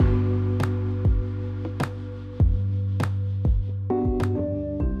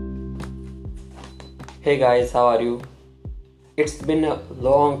Hey guys, how are you? It's been a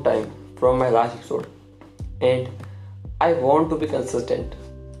long time from my last episode and I want to be consistent,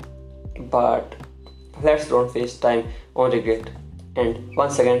 but let's don't waste time on regret and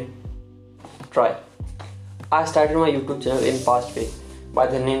once again try. I started my YouTube channel in past week by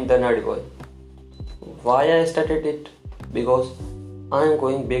the name The Nerdy Boy. Why I started it? Because I am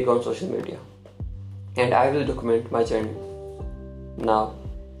going big on social media and I will document my journey. Now,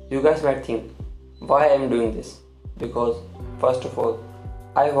 you guys might think why I am doing this? Because first of all,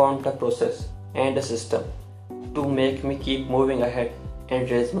 I want a process and a system to make me keep moving ahead and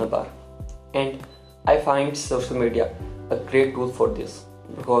raise my bar. And I find social media a great tool for this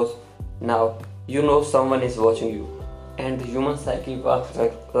because now you know someone is watching you and the human psyche works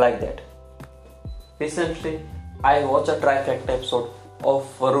like that. Recently, I watched a trifecta episode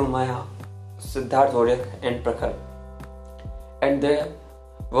of Varun Maya, Siddharth Zodiac and Prakhar. And there,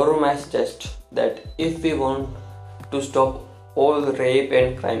 Varun Maya suggests that if we want to stop all rape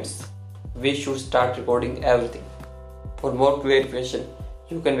and crimes, we should start recording everything. For more clarification,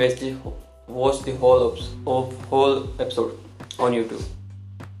 you can watch the whole episode on YouTube.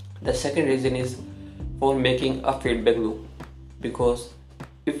 The second reason is for making a feedback loop, because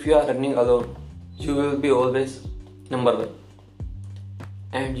if you are running alone, you will be always number one,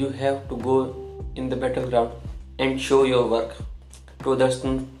 and you have to go in the battleground and show your work to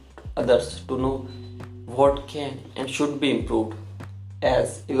others to know what can and should be improved.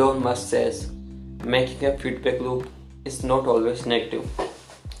 As Elon Musk says, making a feedback loop is not always negative,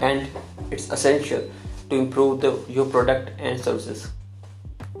 and it's essential to improve your product and services.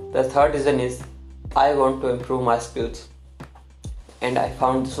 The third reason is I want to improve my skills, and I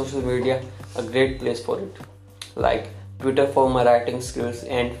found social media a great place for it, like Twitter for my writing skills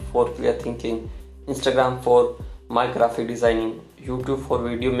and for clear thinking, Instagram for my graphic designing, YouTube for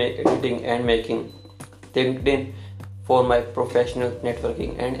video editing and making, LinkedIn for my professional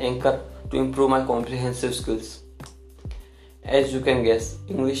networking, and Anchor to improve my comprehensive skills. As you can guess,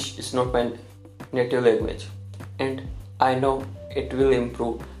 English is not my native language, and I know it will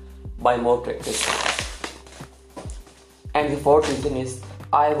improve by more practice. And the fourth reason is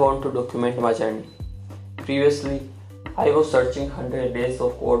I want to document my journey. Previously, I was searching 100 days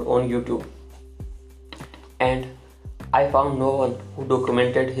of code on YouTube, and I found no one who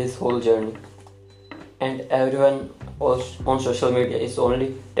documented his whole journey. And everyone on social media is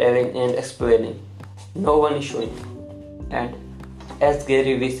only telling and explaining. No one is showing. And as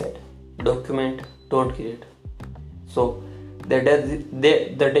Gary Vee said, document, don't create. So the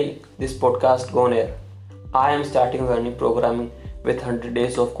day this podcast gone air, I am starting learning programming with 100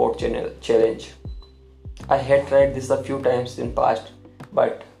 days of code challenge. I had tried this a few times in past,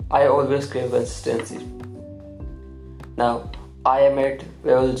 but I always crave consistency. Now I am at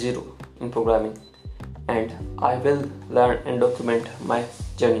level 0 in programming, and I will learn and document my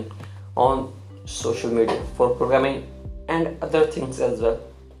journey on social media for programming and other things as well.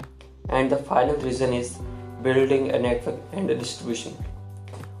 And the final reason is building a network and a distribution,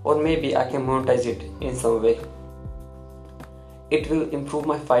 or maybe I can monetize it in some way. It will improve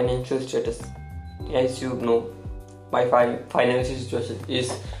my financial status. As you know, my financial situation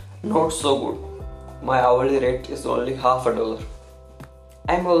is not so good. My hourly rate is only $50.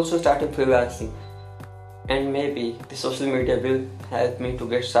 I'm also starting freelancing, and maybe the social media will help me to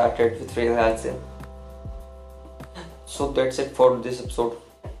get started with freelancing. So that's it for this episode.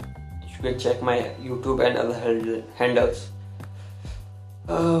 You can check my YouTube and other handles.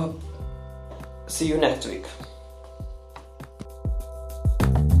 See you next week.